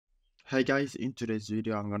Hi guys, in today's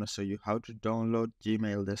video I'm gonna show you how to download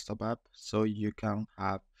Gmail desktop app so you can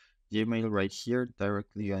have Gmail right here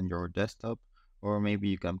directly on your desktop, or maybe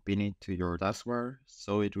you can pin it to your taskbar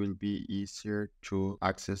so it will be easier to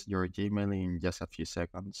access your Gmail in just a few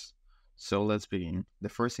seconds. So let's begin. The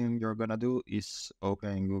first thing you're gonna do is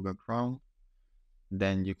open Google Chrome,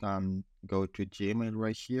 then you can go to Gmail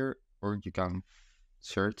right here, or you can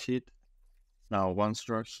search it. Now once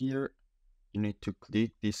you're here, you need to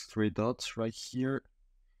click these three dots right here,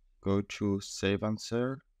 go to Save and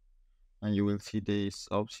Share, and you will see this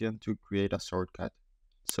option to create a shortcut.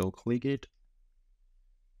 So click it,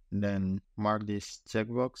 then mark this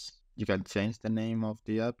checkbox. You can change the name of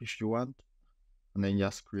the app if you want, and then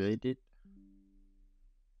just create it.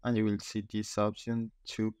 And you will see this option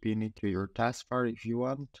to pin it to your taskbar if you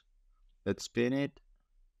want. Let's pin it.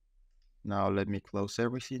 Now let me close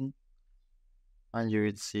everything, and you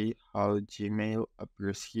will see how Gmail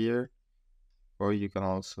appears here, or you can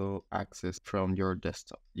also access from your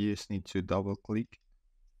desktop. You just need to double click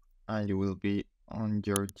and you will be on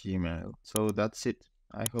your Gmail. So that's it.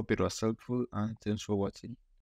 I hope it was helpful and thanks for watching.